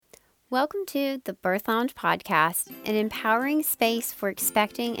Welcome to the Birth Lounge Podcast, an empowering space for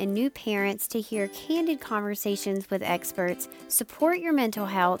expecting and new parents to hear candid conversations with experts, support your mental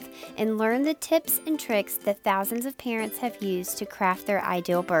health, and learn the tips and tricks that thousands of parents have used to craft their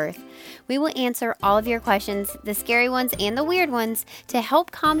ideal birth. We will answer all of your questions, the scary ones and the weird ones, to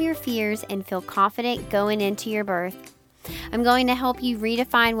help calm your fears and feel confident going into your birth. I'm going to help you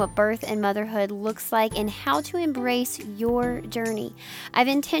redefine what birth and motherhood looks like and how to embrace your journey. I've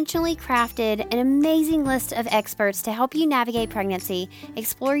intentionally crafted an amazing list of experts to help you navigate pregnancy,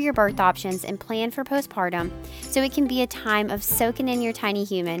 explore your birth options, and plan for postpartum so it can be a time of soaking in your tiny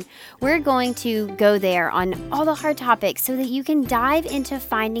human. We're going to go there on all the hard topics so that you can dive into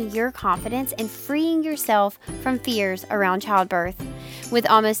finding your confidence and freeing yourself from fears around childbirth. With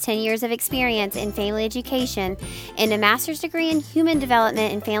almost 10 years of experience in family education and a master's degree in human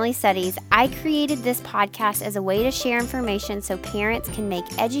development and family studies, I created this podcast as a way to share information so parents can make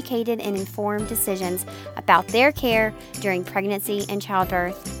educated and informed decisions about their care during pregnancy and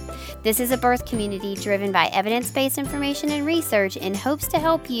childbirth. This is a birth community driven by evidence-based information and research in hopes to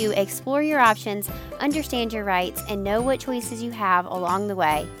help you explore your options, understand your rights, and know what choices you have along the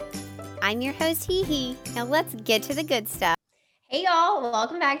way. I'm your host, Hee Hee. Now let's get to the good stuff. Hey y'all,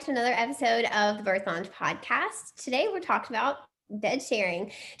 welcome back to another episode of the Birth Lounge Podcast. Today we're talking about bed sharing.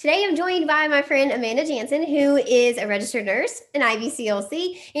 Today I'm joined by my friend Amanda Jansen, who is a registered nurse, an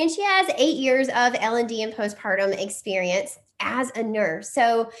IBCLC, and she has 8 years of L&D and postpartum experience as a nurse.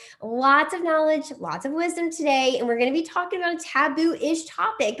 So lots of knowledge, lots of wisdom today, and we're going to be talking about a taboo-ish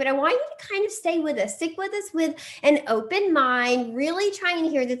topic, but I want you to kind of stick with us with an open mind, really trying to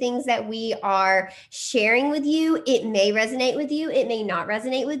hear the things that we are sharing with you. It may resonate with you. It may not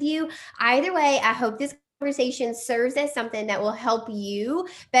resonate with you. Either way, I hope this conversation serves as something that will help you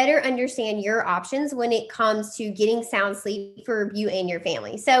better understand your options when it comes to getting sound sleep for you and your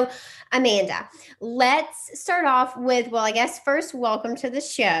family. So, Amanda, let's start off with, well, I guess first, welcome to the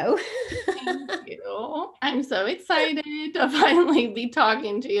show. Thank you. I'm so excited to finally be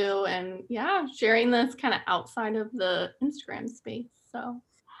talking to you and sharing this kind of outside of the Instagram space. So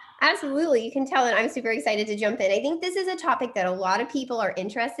Absolutely. You can tell that I'm super excited to jump in. I think this is a topic that a lot of people are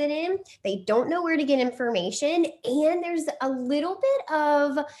interested in. They don't know where to get information. And there's a little bit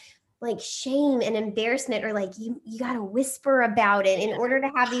of like shame and embarrassment, or like you got to whisper about it in order to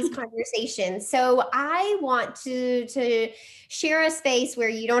have these conversations. So I want to share a space where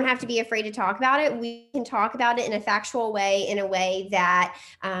you don't have to be afraid to talk about it. We can talk about it in a factual way, in a way that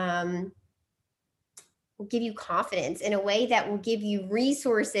will give you confidence, in a way that will give you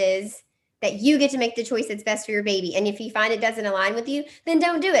resources that you get to make the choice that's best for your baby. And if you find it doesn't align with you, then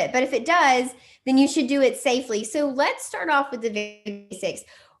don't do it. But if it does, then you should do it safely. So let's start off with the basics.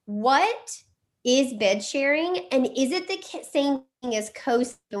 What is bed sharing? And is it the same thing as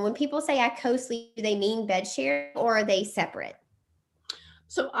co-sleep? And when people say I co-sleep, do they mean bed sharing, or are they separate?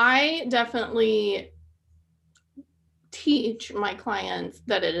 So I definitely teach my clients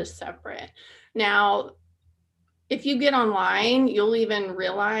that it is separate. Now, if you get online, you'll even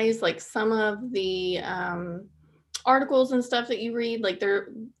realize like some of the articles and stuff that you read, like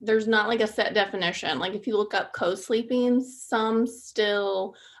there's not like a set definition. Like if you look up co-sleeping, some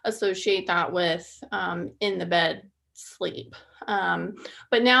still associate that with in the bed sleep.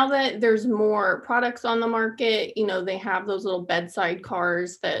 But now that there's more products on the market, they have those little bedside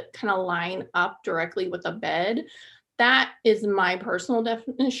cars that kind of line up directly with a bed. That is my personal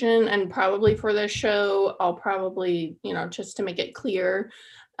definition. And probably for this show, I'll probably, just to make it clear,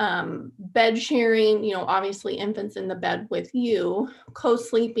 bed sharing, obviously infants in the bed with you,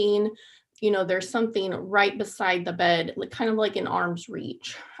 co-sleeping, there's something right beside the bed, like kind of like in arm's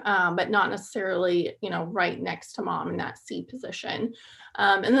reach, but not necessarily, right next to mom in that C position.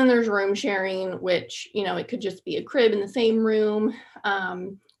 And then there's room sharing, which, it could just be a crib in the same room,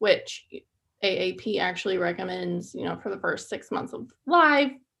 which AAP actually recommends, for the first 6 months of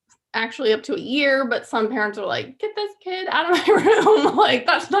life, actually up to a year, but some parents are like, get this kid out of my room. Like,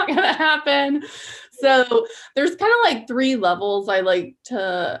 that's not going to happen. So there's kind of like 3 levels I like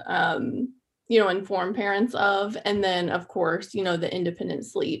to, inform parents of. And then of course, the independent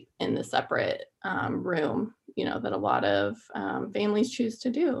sleep in the separate room, that a lot of families choose to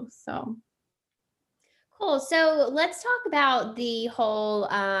do. So. Cool. So let's talk about the whole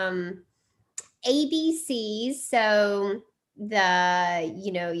ABCs. So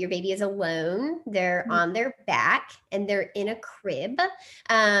your baby is alone, they're on their back, and they're in a crib.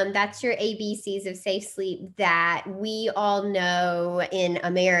 That's your ABCs of safe sleep that we all know in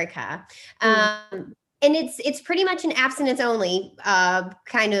America. And it's pretty much an abstinence only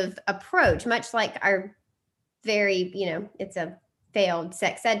kind of approach, much like our very, it's a failed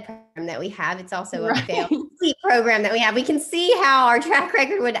sex ed program that we have. It's also a Right. failed sleep program that we have. We can see how our track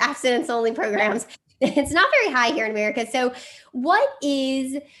record with abstinence only programs, it's not very high here in America. So what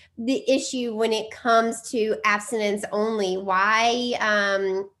is the issue when it comes to abstinence only? Why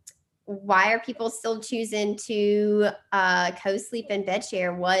are people still choosing to co-sleep and bed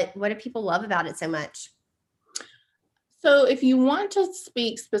share? What do people love about it so much? So if you want to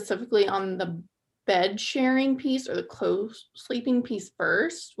speak specifically on the bed sharing piece or the co-sleeping piece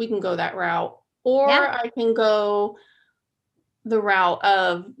first, we can go that route. Or Yeah. I can go the route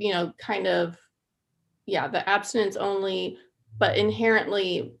of, kind of, the abstinence only, but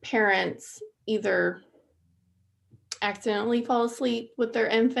inherently parents either accidentally fall asleep with their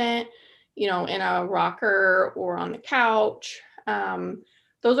infant, in a rocker or on the couch.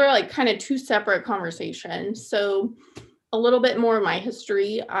 Those are like kind of two separate conversations. So a little bit more of my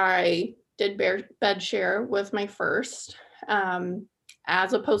history. I did bed share with my first.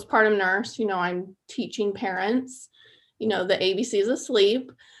 As a postpartum nurse, I'm teaching parents, the ABCs of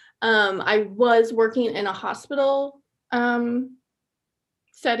sleep. I was working in a hospital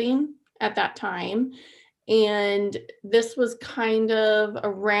setting at that time. And this was kind of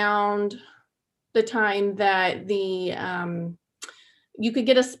around the time that you could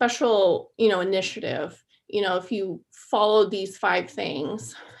get a special, initiative. If you followed these 5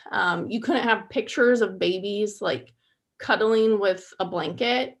 things, you couldn't have pictures of babies like cuddling with a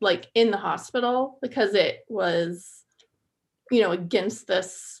blanket, like in the hospital, because it was, against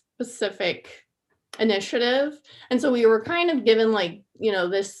this specific initiative. And so we were kind of given like,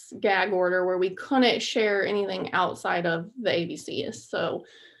 this gag order where we couldn't share anything outside of the ABCs. So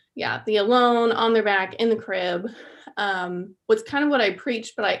yeah, the alone on their back in the crib was kind of what I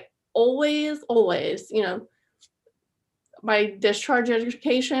preached, but I always, my discharge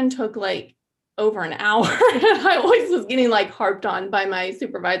education took like over an hour. I always was getting like harped on by my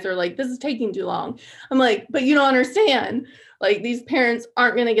supervisor, like, this is taking too long. I'm like, but you don't understand. Like, these parents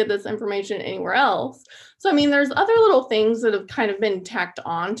aren't going to get this information anywhere else. So, I mean, there's other little things that have kind of been tacked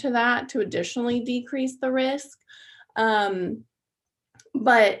on to that to additionally decrease the risk.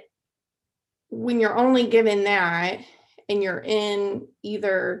 But when you're only given that and you're in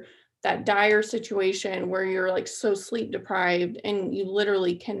either that dire situation where you're like so sleep deprived and you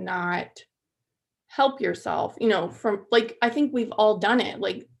literally cannot help yourself, from like, I think we've all done it.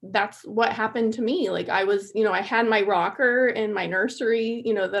 Like, that's what happened to me. Like, I was, I had my rocker in my nursery,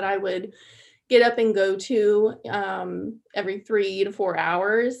 that I would get up and go to every 3 to 4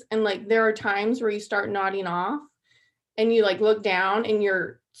 hours. And like, there are times where you start nodding off and you like look down and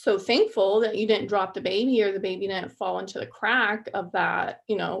you're so thankful that you didn't drop the baby or the baby didn't fall into the crack of that,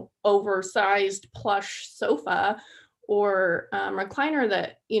 oversized plush sofa or recliner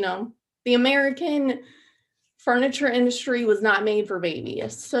that, the American furniture industry was not made for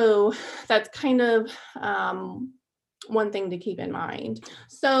babies. So that's kind of one thing to keep in mind.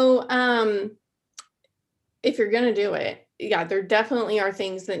 So if you're going to do it, yeah, there definitely are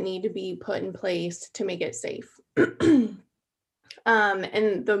things that need to be put in place to make it safe. And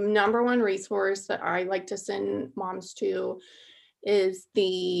the number one resource that I like to send moms to is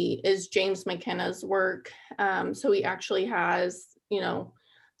James McKenna's work. So he actually has,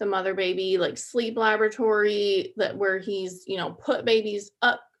 the mother baby like sleep laboratory where he's, put babies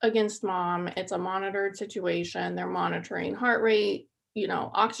up against mom. It's a monitored situation. They're monitoring heart rate,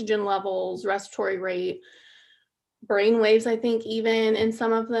 oxygen levels, respiratory rate, brain waves, I think, even in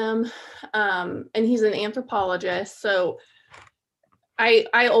some of them. And he's an anthropologist. So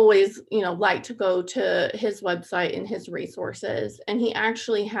I always, like to go to his website and his resources. And he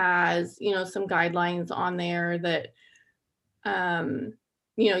actually has, some guidelines on there that,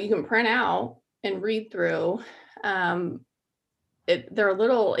 you can print out and read through. They're a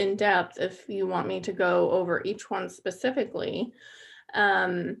little in depth if you want me to go over each one specifically.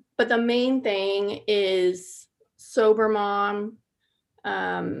 But the main thing is sober mom,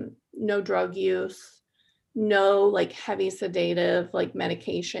 no drug use, no like heavy sedative like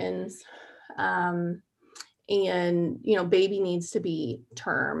medications, and baby needs to be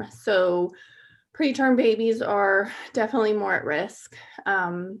term. So preterm babies are definitely more at risk,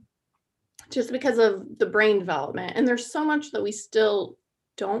 just because of the brain development. And there's so much that we still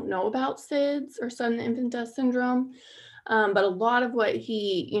don't know about SIDS or sudden infant death syndrome, but a lot of what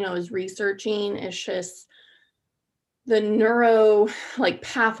he is researching is just the neuro like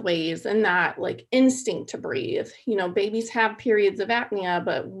pathways and that like instinct to breathe. Babies have periods of apnea,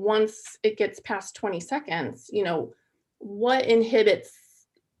 but once it gets past 20 seconds, what inhibits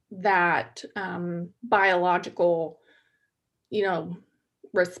that biological,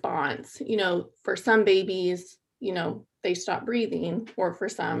 response? For some babies, they stop breathing, or for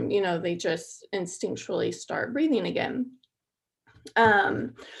some, they just instinctually start breathing again.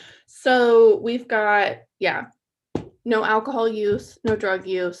 So we've got, no alcohol use, no drug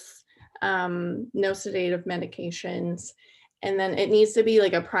use, no sedative medications. And then it needs to be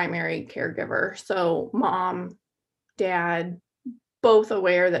like a primary caregiver. So mom, dad, both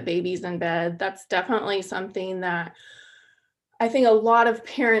aware that baby's in bed. That's definitely something that I think a lot of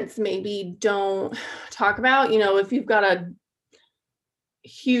parents maybe don't talk about. If you've got a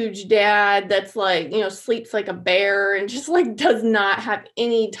huge dad that's like, sleeps like a bear and just like does not have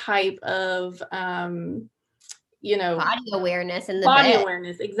any type of body awareness in the body bed.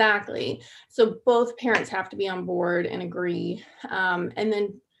 awareness, exactly. So both parents have to be on board and agree. And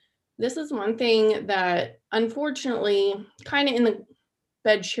then this is one thing that unfortunately kind of in the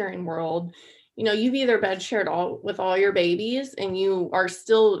bed sharing world, you've either bed shared with all your babies, and you are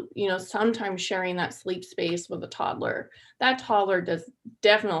still, sometimes sharing that sleep space with a toddler. That toddler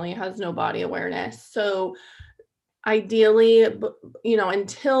definitely has no body awareness. So ideally,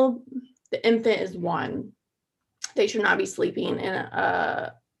 until the infant is 1, they should not be sleeping in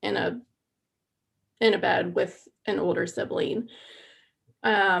a bed with an older sibling.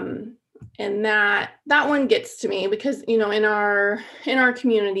 And that one gets to me because, in our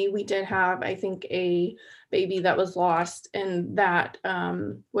community, we did have, I think, a baby that was lost, and that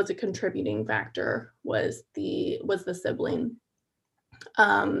was a contributing factor, was the sibling.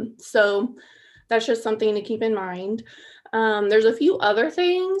 So that's just something to keep in mind. There's a few other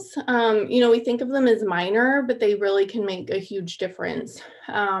things, we think of them as minor, but they really can make a huge difference.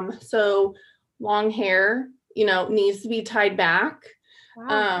 So long hair, needs to be tied back.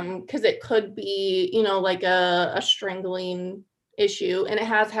 Wow. Because it could be, like a strangling issue, and it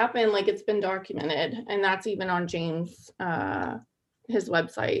has happened, like it's been documented, and that's even on James, his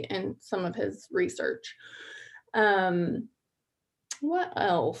website and some of his research. What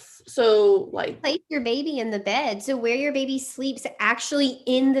else? So like Place your baby in the bed. So where your baby sleeps actually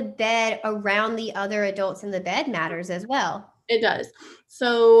in the bed around the other adults in the bed matters as well. it does.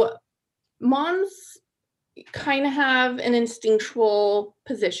 So moms kind of have an instinctual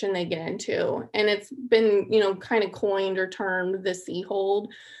position they get into, and it's been, kind of coined or termed the C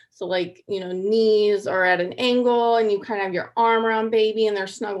hold. So like, knees are at an angle, and you kind of have your arm around baby, and they're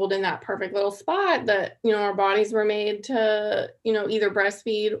snuggled in that perfect little spot that, our bodies were made to, either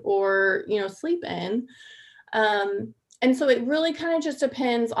breastfeed or, sleep in. And so it really kind of just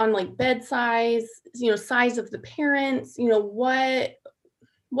depends on like bed size, size of the parents,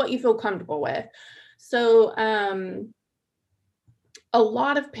 what you feel comfortable with. So a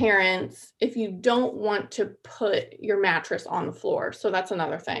lot of parents, if you don't want to put your mattress on the floor, so that's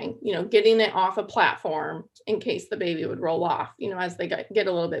another thing, getting it off a platform in case the baby would roll off, as they get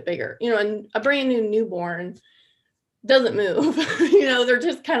a little bit bigger, and a brand new newborn doesn't move, they're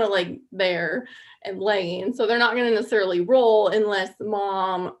just kind of like there and laying. So they're not going to necessarily roll unless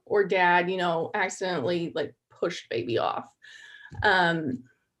mom or dad, accidentally like pushed baby off.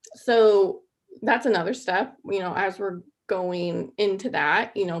 So that's another step, as we're going into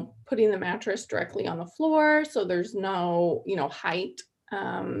that, putting the mattress directly on the floor, so there's no, height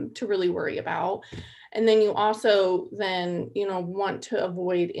to really worry about. And then you also then, want to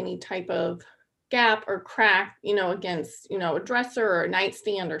avoid any type of gap or crack, against, a dresser or a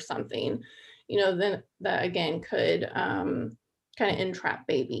nightstand or something, then that again could kind of entrap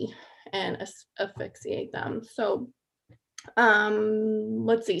baby and asphyxiate them. So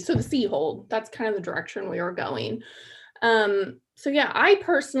let's see. So the C hold, that's kind of the direction we were going. So yeah, I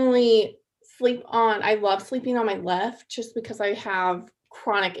personally I love sleeping on my left, just because I have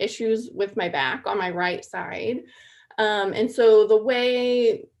chronic issues with my back on my right side. And so the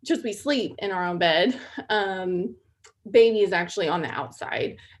way just we sleep in our own bed, baby is actually on the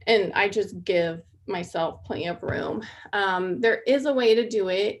outside, and I just give myself plenty of room. There is a way to do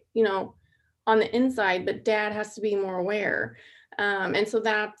it, on the inside, but dad has to be more aware. And so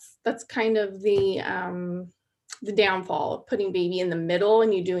that's kind of the downfall of putting baby in the middle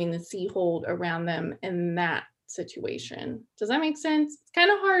and you doing the C hold around them in that situation. Does that make sense? It's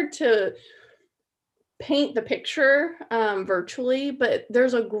kind of hard to paint the picture virtually, but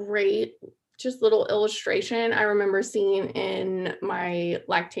there's a great just little illustration I remember seeing in my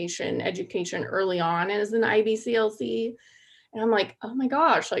lactation education early on as an IBCLC. And I'm like, oh my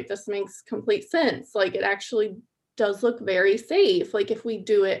gosh, like this makes complete sense. Like it actually does look very safe, like if we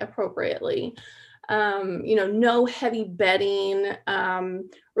do it appropriately. No heavy bedding,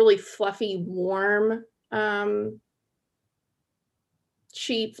 really fluffy, warm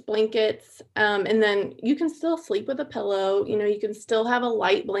sheets, blankets, and then you can still sleep with a pillow. You can still have a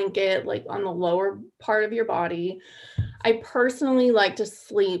light blanket like on the lower part of your body. I personally like to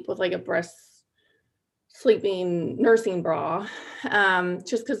sleep with like a breast sleeping nursing bra,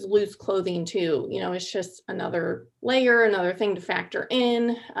 just because loose clothing too, it's just another layer, another thing to factor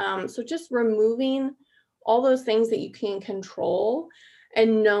in. So just removing all those things that you can control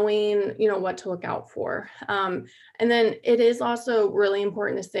and knowing, what to look out for. And then it is also really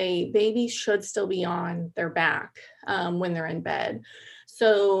important to say babies should still be on their back when they're in bed.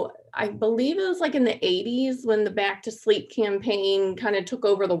 So I believe it was like in the 80s when the Back to Sleep campaign kind of took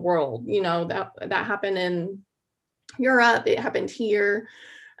over the world. That happened in Europe, it happened here.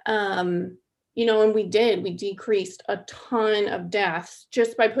 And we decreased a ton of deaths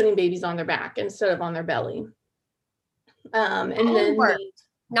just by putting babies on their back instead of on their belly. And then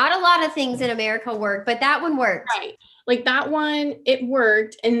not a lot of things in America work, but that one worked. Right. Like that one, it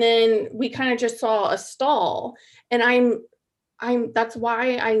worked. And then we kind of just saw a stall. And that's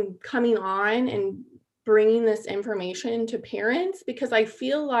why I'm coming on and bringing this information to parents, because I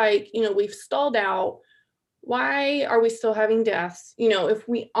feel like, we've stalled out. Why are we still having deaths? If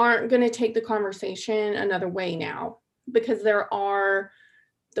we aren't going to take the conversation another way now, because there are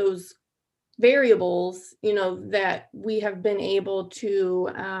those variables, that we have been able to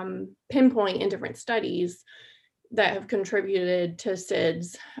pinpoint in different studies that have contributed to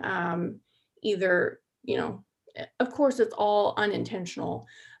SIDS. Either, of course, it's all unintentional,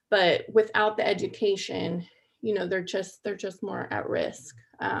 but without the education, they're just more at risk,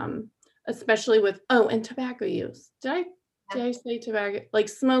 especially with, and tobacco use. Did I say tobacco? Like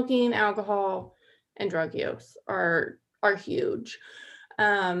smoking, alcohol, and drug use are huge.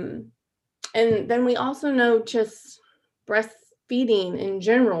 And then we also know just breastfeeding in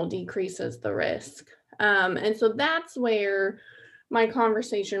general decreases the risk. And so that's where my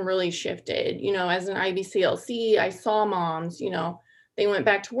conversation really shifted. As an IBCLC, I saw moms, they went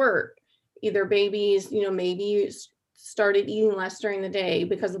back to work. Either babies, maybe started eating less during the day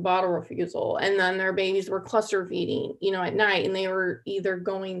because of bottle refusal. And then their babies were cluster feeding, at night, and they were either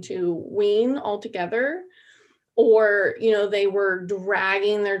going to wean altogether, or, they were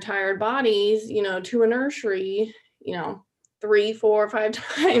dragging their tired bodies, to a nursery, 3, 4, 5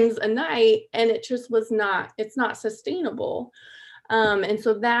 times a night. And it just it's not sustainable. And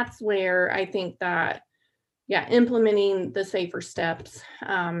so that's where I think that, implementing the safer steps,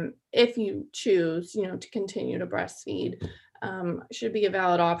 if you choose, to continue to breastfeed, should be a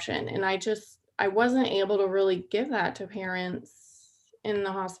valid option. And I wasn't able to really give that to parents in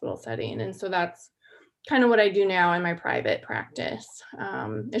the hospital setting. And so that's kind of what I do now in my private practice.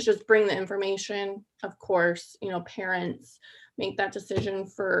 It's just bring the information. Of course, parents make that decision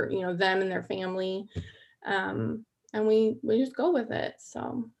for, them and their family. And we just go with it.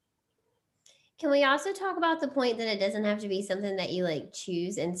 So. Can we also talk about the point that it doesn't have to be something that you like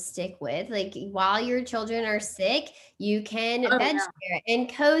choose and stick with? Like while your children are sick, you can bed share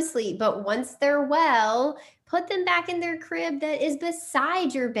and co-sleep, but once they're well, put them back in their crib that is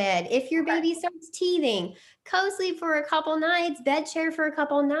beside your bed. If your baby starts teething, co-sleep for a couple nights, bed share for a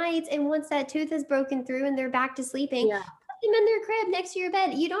couple nights, and once that tooth is broken through and they're back to sleeping, put them in their crib next to your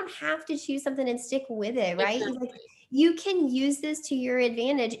bed. You don't have to choose something and stick with it, right? Exactly. You can use this to your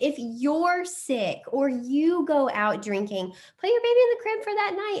advantage. If you're sick or you go out drinking, put your baby in the crib for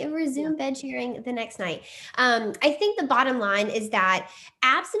that night and resume bed sharing the next night. I think the bottom line is that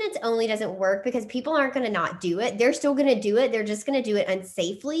abstinence only doesn't work because people aren't going to not do it. They're still going to do it. They're just going to do it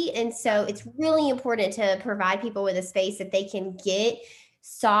unsafely. And so it's really important to provide people with a space that they can get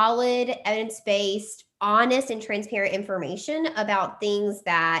solid, evidence-based, honest and transparent information about things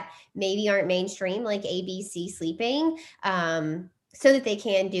that maybe aren't mainstream, like ABC sleeping, so that they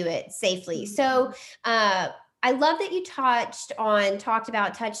can do it safely. So I love that you touched on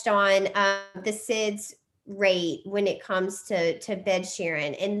the SIDS rate when it comes to bed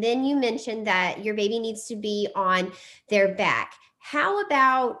sharing. And then you mentioned that your baby needs to be on their back. How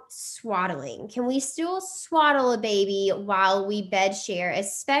about swaddling? Can we still swaddle a baby while we bed share,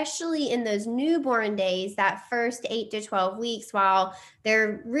 especially in those newborn days, that first 8 to 12 weeks, while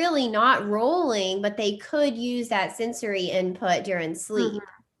they're really not rolling, but they could use that sensory input during sleep?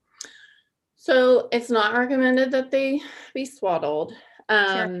 So it's not recommended that they be swaddled.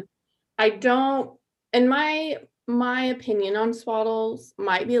 Sure. I don't, and my opinion on swaddles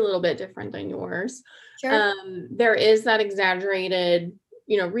might be a little bit different than yours. Sure. There is that exaggerated,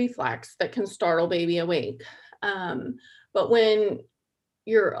 reflex that can startle baby awake. But when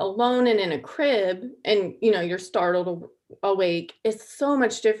you're alone and in a crib and, you're startled awake, it's so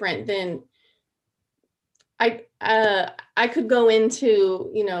much different than, I could go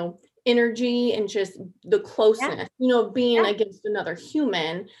into, energy and just the closeness, being against another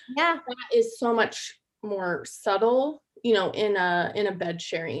human. Yeah. That is so much more subtle, in a bed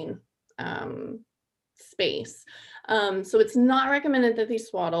sharing space. So it's not recommended that they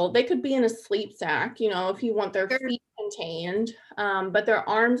swaddle. They could be in a sleep sack, if you want their feet contained, but their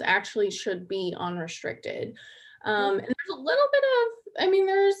arms actually should be unrestricted. And there's a little bit of,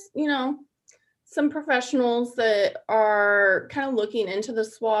 there's, some professionals that are kind of looking into the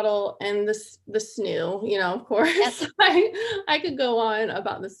swaddle and the snoo, of course. Yes. I could go on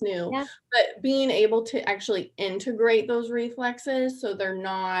about the snoo, Yeah. but being able to actually integrate those reflexes so they're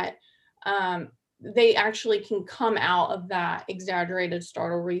not, they actually can come out of that exaggerated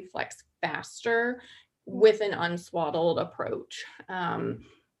startle reflex faster with an unswaddled approach.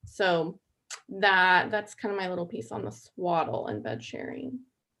 So that's kind of my little piece on the swaddle and bed sharing.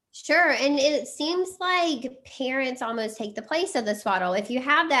 Sure. And it seems like parents almost take the place of the swaddle. If you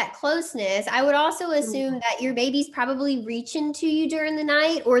have that closeness, I would also assume that your baby's probably reaching to you during the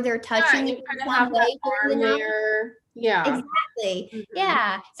night, or they're touching you kind in of some have way that during the arm night. there. Yeah. Exactly.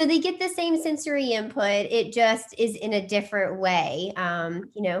 Yeah. So they get the same sensory input. It just is in a different way.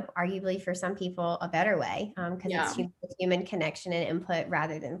 Arguably for some people a better way, because it's human connection and input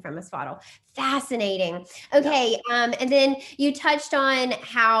rather than from a swaddle. Fascinating. Okay. And then you touched on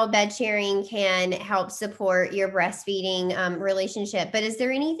how bed sharing can help support your breastfeeding relationship. But is there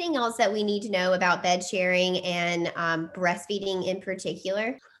anything else that we need to know about bed sharing and breastfeeding in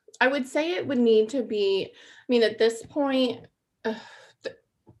particular? I would say it would need to be, at this point,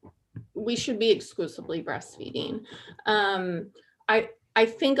 we should be exclusively breastfeeding. I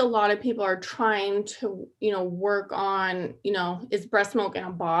think a lot of people are trying to, work on, is breast milk in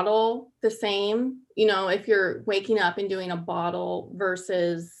a bottle the same? If you're waking up and doing a bottle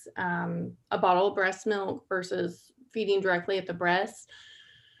versus a bottle of breast milk versus feeding directly at the breast.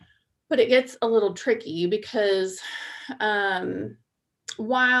 But it gets a little tricky because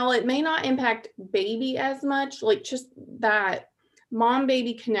while it may not impact baby as much, like just that mom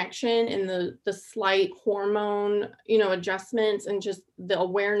baby connection and the slight hormone, adjustments and just the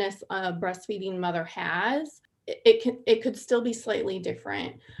awareness a breastfeeding mother has, it could still be slightly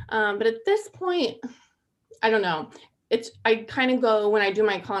different. But at this point, I don't know. I kind of go, when I do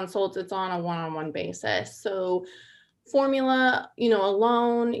my consults, it's on a one-on-one basis. So formula,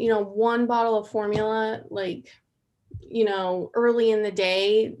 alone, one bottle of formula, like, early in the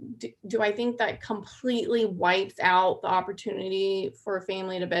day, do I think that completely wipes out the opportunity for a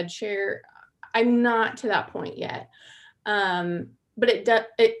family to bed share? I'm not to that point yet. But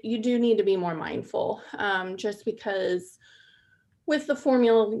you do need to be more mindful, just because with the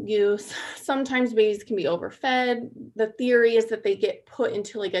formula use, sometimes babies can be overfed. The theory is that they get put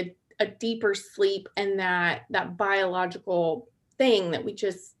into like a deeper sleep, and that biological thing that we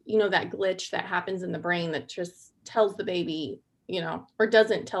just, that glitch that happens in the brain that just tells the baby, or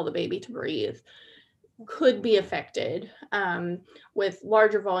doesn't tell the baby to breathe, could be affected with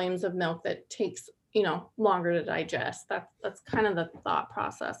larger volumes of milk that takes, longer to digest. That's kind of the thought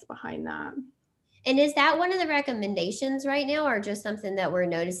process behind that. And is that one of the recommendations right now, or just something that we're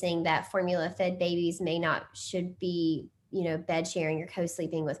noticing that formula fed babies should be, bed sharing or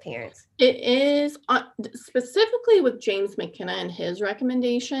co-sleeping with parents? It is specifically with James McKenna and his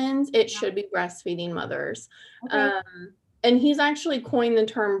recommendations, it should be breastfeeding mothers. Okay. And he's actually coined the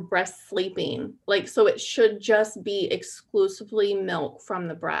term breast sleeping. So it should just be exclusively milk from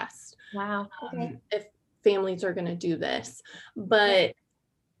the breast. Wow. Okay. If families are going to do this. But,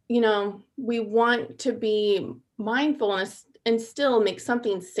 we want to be mindful and still make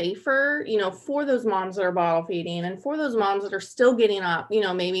something safer, for those moms that are bottle feeding, and for those moms that are still getting up,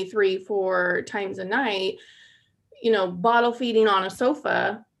 maybe 3-4 times a night, bottle feeding on a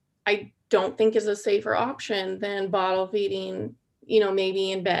sofa, I don't think is a safer option than bottle feeding,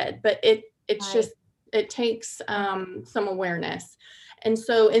 maybe in bed. But it's just, it takes some awareness. And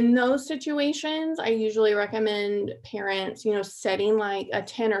so in those situations, I usually recommend parents, setting like a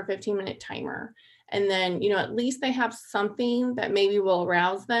 10 or 15 minute timer. And then, at least they have something that maybe will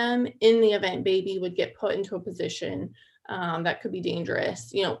arouse them in the event baby would get put into a position that could be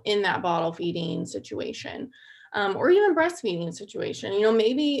dangerous, in that bottle feeding situation, or even breastfeeding situation.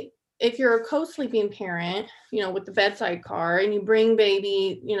 Maybe if you're a co-sleeping parent, with the bedside car, and you bring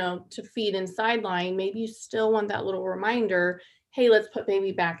baby, to feed in sideline, maybe you still want that little reminder, hey, let's put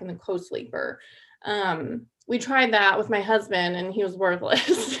baby back in the co-sleeper. We tried that with my husband and he was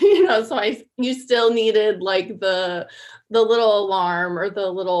worthless, so you still needed like the little alarm or the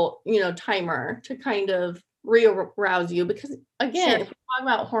little, timer to kind of re-arouse you, because again, if we talk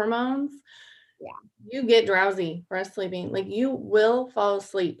about hormones, You get drowsy breast sleeping. Like you will fall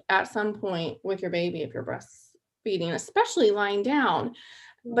asleep at some point with your baby if you're breastfeeding, especially lying down.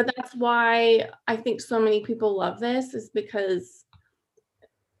 But that's why I think so many people love this, is because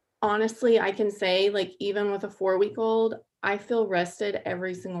honestly, I can say, like, even with a 4-week-old, I feel rested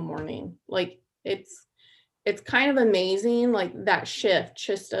every single morning. Like it's kind of amazing, like that shift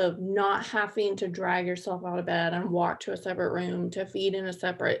just of not having to drag yourself out of bed and walk to a separate room to feed in a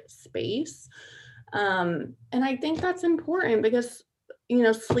separate space. And I think that's important because,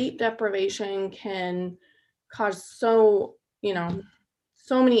 sleep deprivation can cause so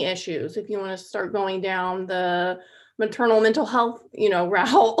many issues if you want to start going down the maternal mental health,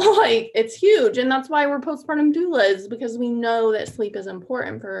 route. Like it's huge. And that's why we're postpartum doulas, because we know that sleep is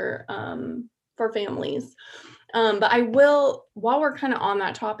important for families. But I will, while we're kind of on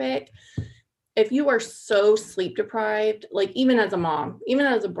that topic, if you are so sleep deprived, like even as a mom, even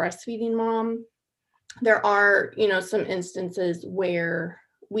as a breastfeeding mom, there are, some instances where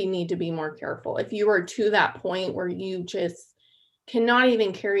we need to be more careful. If you are to that point where you just cannot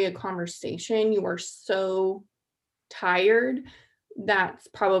even carry a conversation, you are so tired, that's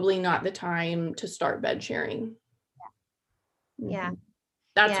probably not the time to start bed sharing. Yeah.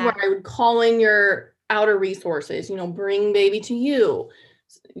 That's where I would call in your outer resources, bring baby to you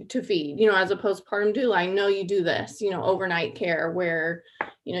to feed, as a postpartum doula. I know you do this, overnight care where,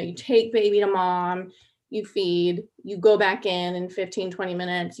 you take baby to mom, you feed, you go back in 15, 20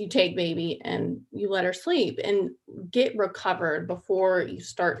 minutes, you take baby and you let her sleep and get recovered before you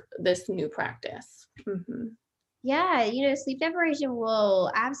start this new practice. Yeah, sleep deprivation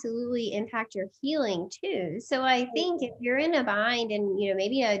will absolutely impact your healing too. So I think if you're in a bind and,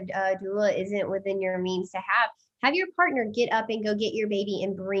 maybe a doula isn't within your means to have your partner get up and go get your baby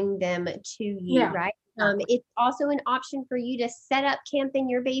and bring them to you, Yeah. right? It's also an option for you to set up camp in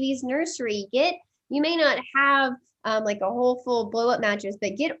your baby's nursery. You may not have like a whole full blow up mattress,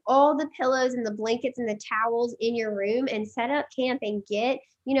 but get all the pillows and the blankets and the towels in your room and set up camp and get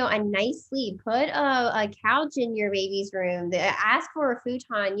a nice sleep. Put a couch in your baby's room. Ask for a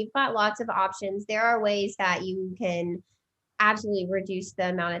futon. You've got lots of options. There are ways that you can absolutely reduce the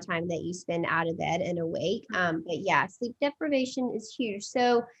amount of time that you spend out of bed and awake. But yeah, sleep deprivation is huge.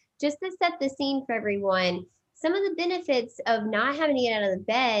 So just to set the scene for everyone, some of the benefits of not having to get out of the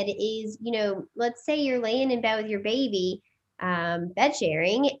bed is, let's say you're laying in bed with your baby, bed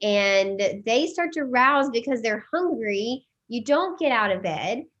sharing, and they start to rouse because they're hungry. You don't get out of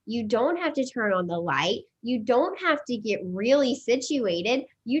bed. You don't have to turn on the light. You don't have to get really situated.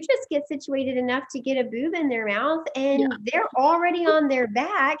 You just get situated enough to get a boob in their mouth and they're already on their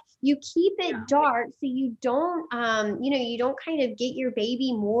back. You keep it dark so you don't, you don't kind of get your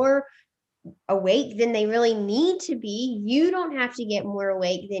baby more awake than they really need to be. You don't have to get more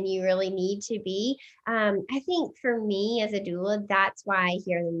awake than you really need to be. I think for me as a doula, that's why I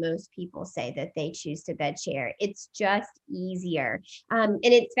hear the most people say that they choose to bed share. It's just easier. And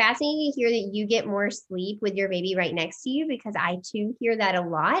it's fascinating to hear that you get more sleep with your baby right next to you, because I too hear that a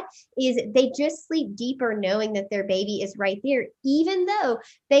lot, is they just sleep deeper knowing that their baby is right there, even though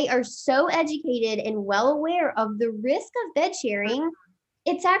they are so educated and well aware of the risk of bed sharing.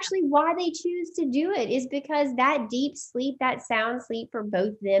 It's actually why they choose to do it, is because that deep sleep, that sound sleep for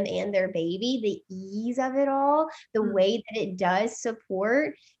both them and their baby, the ease of it all, the way that it does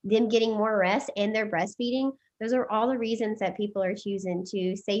support them getting more rest and their breastfeeding, those are all the reasons that people are choosing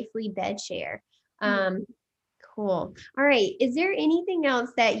to safely bed share. Cool. All right. Is there anything else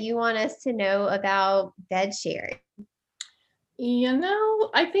that you want us to know about bed sharing?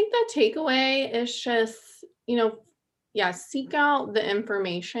 I think the takeaway is just, seek out the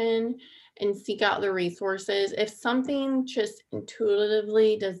information and seek out the resources. If something just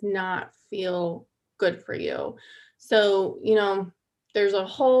intuitively does not feel good for you. So, there's a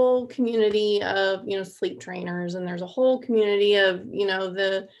whole community of, sleep trainers, and there's a whole community of,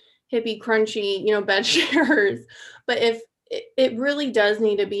 the hippie crunchy, bed sharers. But if it really does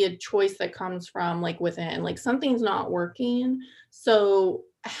need to be a choice that comes from like within, like something's not working. So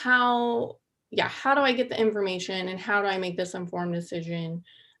how do I get the information and how do I make this informed decision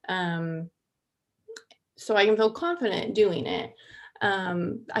so I can feel confident doing it?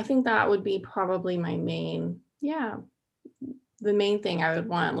 I think that would be probably the main thing I would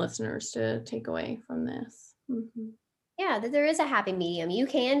want listeners to take away from this. Yeah, that there is a happy medium. You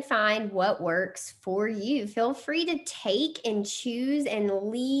can find what works for you. Feel free to take and choose and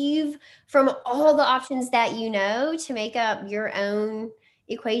leave from all the options that you know to make up your own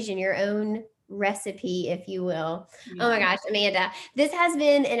equation, your own recipe, if you will. Yeah. Oh my gosh, Amanda, this has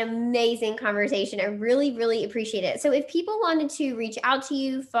been an amazing conversation. I really, really appreciate it. So if people wanted to reach out to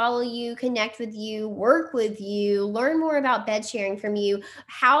you, follow you, connect with you, work with you, learn more about bed sharing from you,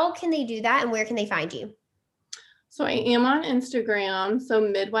 how can they do that and where can they find you? So I am on Instagram, so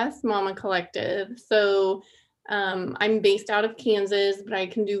Midwest Mama Collective. So I'm based out of Kansas, but I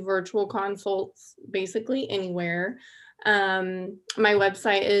can do virtual consults basically anywhere. My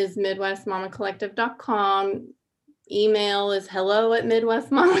website is midwestmamacollective.com. Email is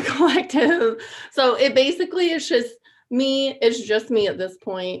hello@midwestmamacollective. So it basically is just me. It's just me at this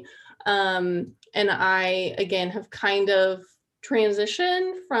point. And I, again, have kind of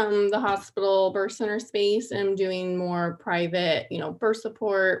transitioned from the hospital birth center space and I'm doing more private, birth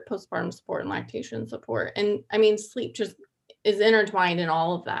support, postpartum support, and lactation support. And I mean, sleep just is intertwined in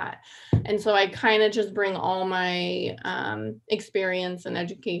all of that. And so I kind of just bring all my experience and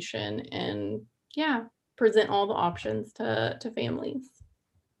education and present all the options to families.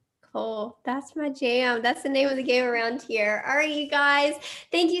 Cool. That's my jam. That's the name of the game around here. All right, you guys.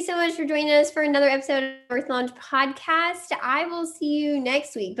 Thank you so much for joining us for another episode of Birth Lounge Podcast. I will see you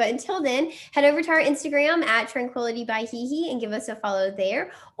next week. But until then, head over to our Instagram at Tranquility by Hihi and give us a follow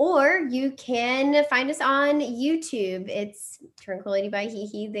there. Or you can find us on YouTube. It's Tranquility by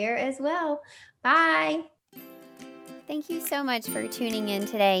Hihi there as well. Bye. Thank you so much for tuning in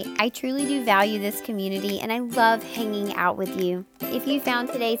today. I truly do value this community and I love hanging out with you. If you found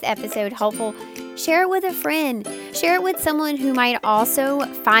today's episode helpful, share it with a friend. Share it with someone who might also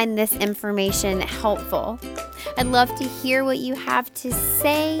find this information helpful. I'd love to hear what you have to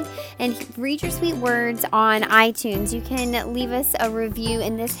say and read your sweet words on iTunes. You can leave us a review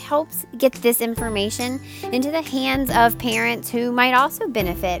and this helps get this information into the hands of parents who might also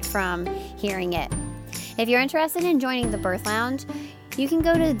benefit from hearing it. If you're interested in joining the Birth Lounge, you can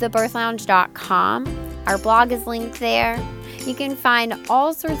go to thebirthlounge.com. Our blog is linked there. You can find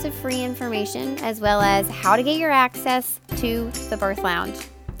all sorts of free information as well as how to get your access to the Birth Lounge.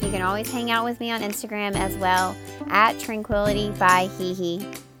 You can always hang out with me on Instagram as well at Tranquility by Hihi.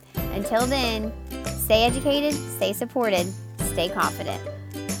 Until then, stay educated, stay supported, stay confident.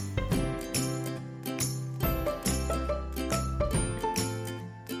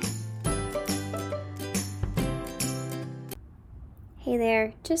 Hey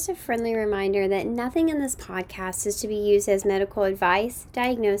there, just a friendly reminder that nothing in this podcast is to be used as medical advice,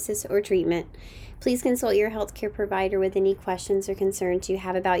 diagnosis, or treatment. Please consult your healthcare provider with any questions or concerns you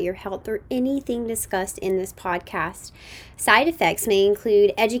have about your health or anything discussed in this podcast. Side effects may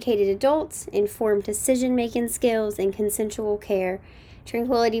include educated adults, informed decision-making skills, and consensual care.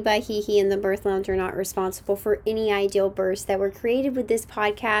 Tranquility by Hihi and the Birth Lounge are not responsible for any ideal births that were created with this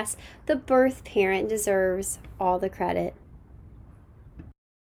podcast. The birth parent deserves all the credit.